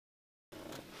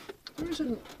There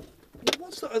isn't.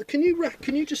 What's that? Can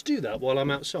you just do that while I'm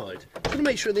outside? I'm going to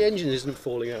make sure the engine isn't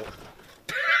falling out.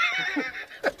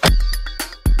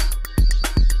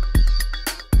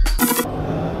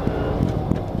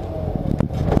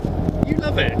 You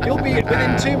love it. You'll be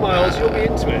within 2 miles. You'll be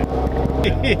into it.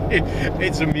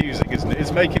 It's amusing, isn't it?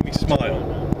 It's making me smile.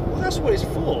 Well, that's what it's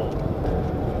for.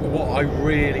 What I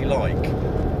really like,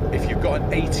 if you've got an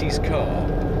 80s car,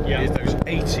 is those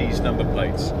 80s number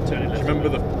plates. Do you remember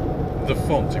the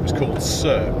font? It was called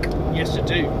Cirque. Yes, I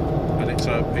do. And it's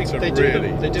a They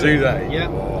really. do they? Yeah.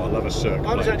 Oh, I love a Cirque.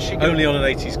 I was plate. actually only on an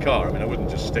 80s car. I mean, I wouldn't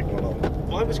just stick one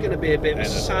on. I was going to be a bit of a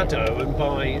sado and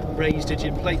buy raised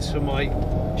digit plates for my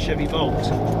Chevy Volt,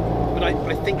 but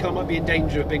I think I might be in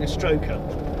danger of being a stroker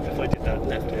if I did that and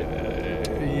left it.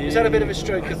 Is that a bit of a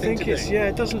stroker thing to do?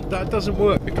 That doesn't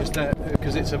work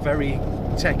because it's a very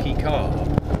techie car.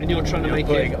 And you're trying to make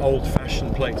putting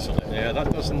old-fashioned plates on it. Yeah,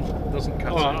 that doesn't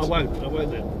cut it. I won't then.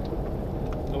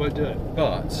 I won't do it.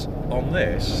 But on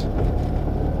this,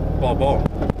 bob on.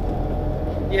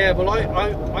 Yeah, well,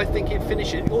 I think it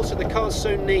finishes. Also, the car's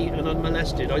so neat and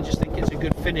unmolested. I just think it's a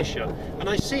good finisher. And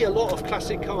I see a lot of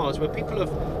classic cars where people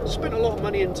have spent a lot of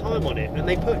money and time on it, and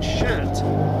they put shat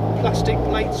plastic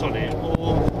plates on it,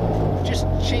 or just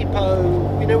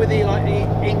cheapo, you know, with the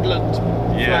England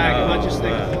flag. And I just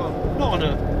think, not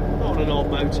on an old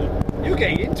motor. You're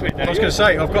getting into it now. I was going to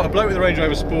say, I've got a bloke with a Range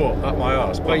Rover Sport up my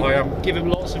arse, but I am. Give him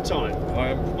lots of time.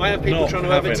 I have people trying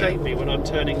to overtake me when I'm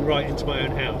turning right into my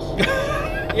own house.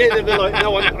 Yeah, they're like,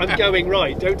 no, I'm going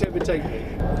right, don't overtake me.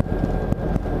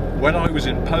 When I was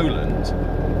in Poland,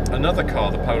 another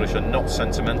car the Polish are not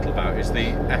sentimental about is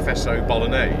the FSO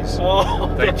Bolognese.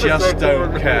 Oh, they just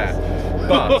don't care.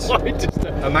 But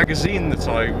a magazine that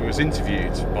I was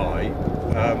interviewed by,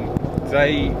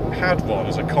 they had one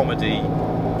as a comedy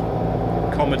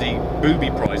booby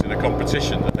prize in a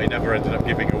competition that they never ended up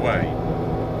giving away.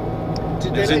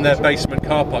 It was in their basement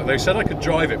car park. They said I could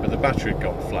drive it, but the battery had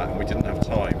gone flat and we didn't have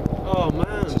time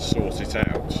to sort it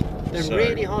out. They're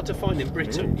really hard to find in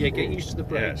Britain. Yeah, get used to the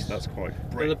brakes. Yes, that's quite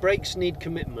Well, the brakes need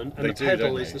commitment, and the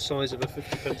pedal is the size of a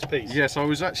 50p piece. Yes, I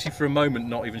was actually for a moment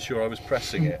not even sure I was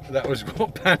pressing it. That was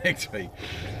what panicked me.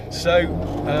 So,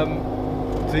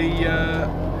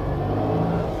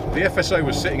 the FSO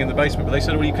was sitting in the basement, but they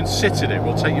said, well, you can sit in it.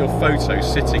 We'll take your photo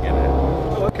sitting in it.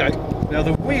 Oh, okay. Now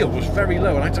the wheel was very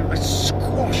low, and I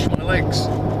squashed my legs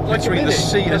entering the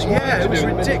seat. Yeah, it was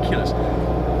ridiculous.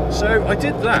 So I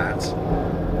did that,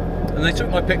 and they took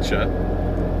my picture,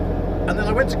 and then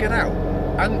I went to get out,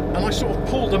 and I sort of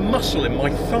pulled a muscle in my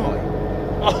thigh.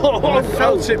 Oh, and I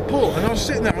felt it pull, and I was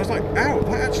sitting there, and I was like, ow,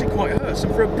 that actually quite hurts.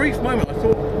 And for a brief moment, I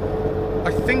thought,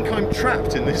 I think I'm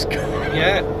trapped in this car.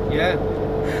 Yeah.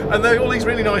 And all these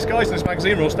really nice guys in this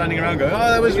magazine were all standing around going, oh,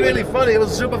 that was really funny, it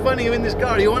was super funny, you're in this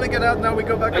car, you want to get out now, we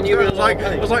go back upstairs.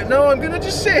 I was like, no, I'm going to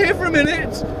just sit here for a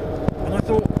minute. And I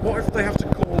thought, what if they have to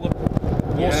call the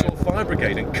Warsaw Fire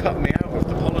Brigade and cut me out of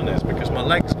the Polonaise because my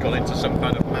legs got into some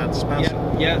kind of mad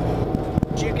spasm? Yeah.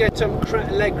 Do you get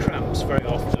leg cramps very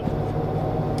often?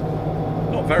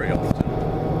 Not very often.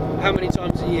 How many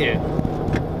times a year?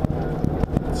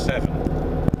 7.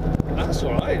 That's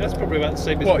all right. That's probably about the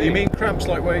same as What, me. you mean cramps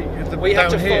like where you down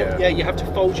have to here? Fold, you have to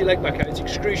fold your leg back out. It's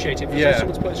excruciating.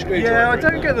 Someone's put a screwdriver. Yeah, I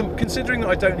don't get them. Considering that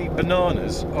I don't eat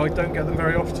bananas, I don't get them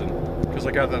very often because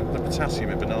I gather the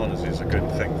potassium in bananas is a good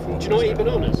thing for. Do you not eat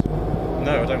bananas?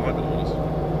 No, I don't like bananas.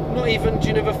 Not even. Do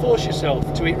you never force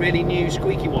yourself to eat really new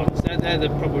squeaky ones? They're the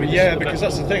probably. Yeah, because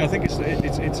that's the thing. I think it's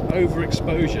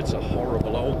overexposure to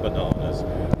horrible old bananas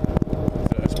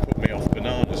that has put me off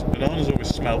bananas. Bananas always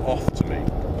smell off to me.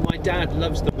 My dad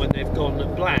loves them when they've gone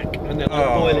black and they're like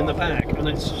oil in the bag, and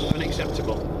it's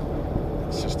unacceptable.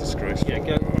 It's just disgraceful. Yeah,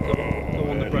 go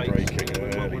on the brake.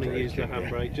 You might want to use the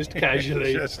handbrake just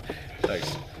casually.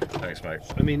 Thanks, mate.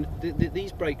 I mean,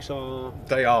 these brakes are...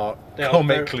 They are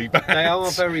comically bad. They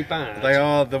are very bad. They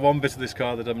are the one bit of this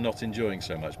car that I'm not enjoying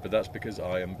so much, but that's because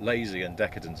I am lazy and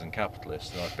decadent and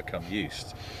capitalist, and I've become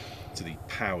used to the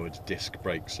powered disc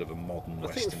brakes of a modern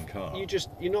Western car.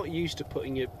 You're not used to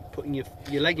putting your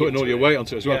leg putting all your weight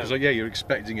onto it as well, because yeah, you're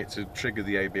expecting it to trigger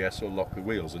the ABS or lock the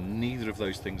wheels, and neither of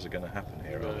those things are going to happen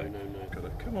here, are they?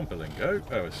 No. Come on, Belingo.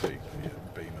 Oh, I see.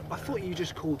 I thought you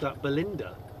just called that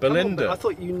Belinda. Belinda. I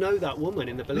thought you know that woman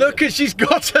in the Belinda. Look, she's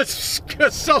got a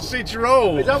sausage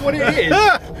roll. Is that what it is?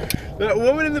 That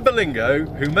woman in the Belingo,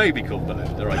 who may be called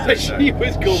Belinda, I don't know. She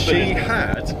was called Belinda. She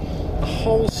had a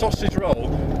whole sausage roll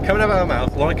coming out of her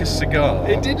mouth like a cigar.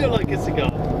 It did look like a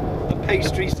cigar. A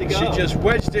pastry cigar. She just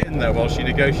wedged it in there while she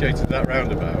negotiated that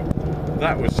roundabout.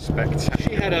 That was spectacular.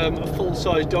 She had a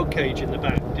full-size dog cage in the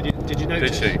back. Did you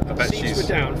notice? Did she? I bet Seats were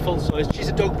down, full-size. She's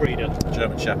a dog breeder.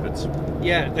 German Shepherds.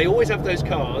 Yeah, they always have those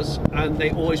cars, and they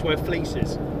always wear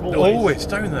fleeces. Always,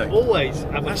 don't they? Always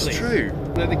have a fleece. That's true.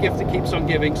 They're the gift that keeps on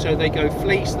giving. So they go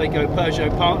fleece, they go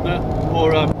Peugeot partner,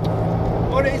 or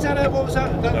what is that? What was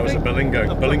that? That was a Berlingo.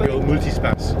 Berlingo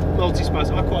Multispace.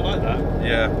 Multispace. I quite like that.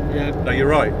 Yeah. Yeah. No, you're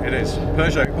right. It is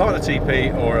Peugeot partner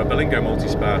TP or a Berlingo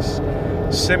Multispace.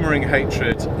 Simmering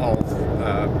hatred of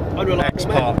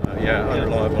ex-partner. Yeah,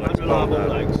 unreliable ex-partner.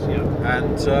 Legs. Yeah.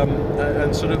 And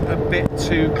sort of a bit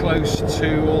too close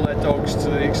to all their dogs to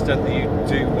the extent that you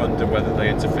do wonder whether they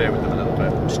interfere with them a little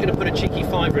bit. I'm just going to put a cheeky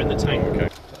fiver in the tank. Okay.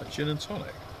 A gin and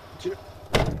tonic. Do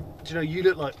you know, you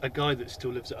look like a guy that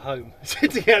still lives at home,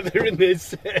 together in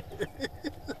this.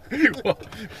 What?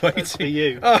 That's for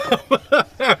you.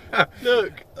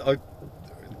 Look.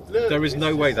 Look, there is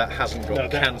no way that hasn't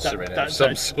got cancer in it of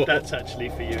some sort. That's actually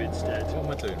for you instead. What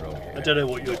am I doing wrong here? I don't know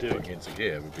what you're doing. Putting into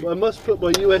gear would be... Well, I must put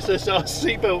my USSR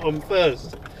seatbelt on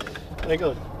first. Hang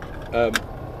on.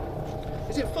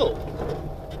 Is it full?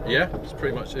 Yeah, it's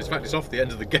pretty much. In fact, it's off the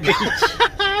end of the gauge.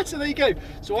 So there you go.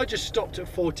 So I just stopped at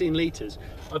 14 litres.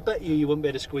 I bet you wouldn't be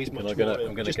able to squeeze much more.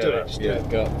 I'm going to go. Just do it.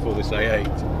 Go up for this A8.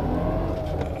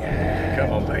 Yeah.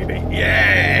 Come on, baby.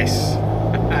 Yes.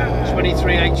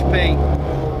 23 HP.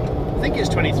 I think it's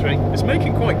 23. It's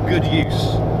making quite good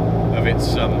use of its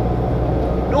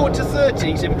 0 to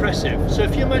 30 is impressive. So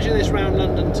if you imagine this round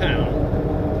London town,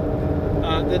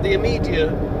 the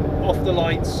immediate off the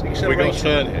lights acceleration. We got a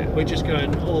turn here. We're just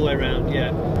going all the way around.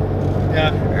 Yeah.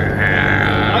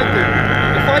 I think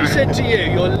if I said to you,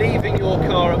 you're leaving your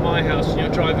car at my house and you're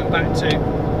driving back to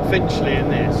Finchley in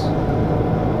this,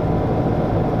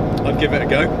 I'd give it a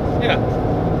go. Yeah.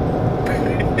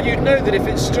 You'd know that if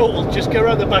it's stalled, just go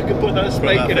around the back and put that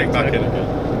spake in it. Back in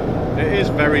again. It is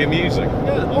very amusing.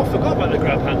 Yeah. Oh, I forgot about the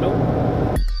grab handle.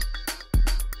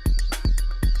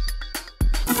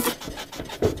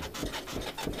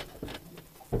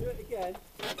 Do it again.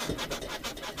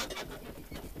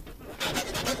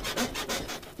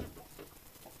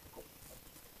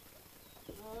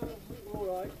 All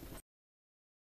right.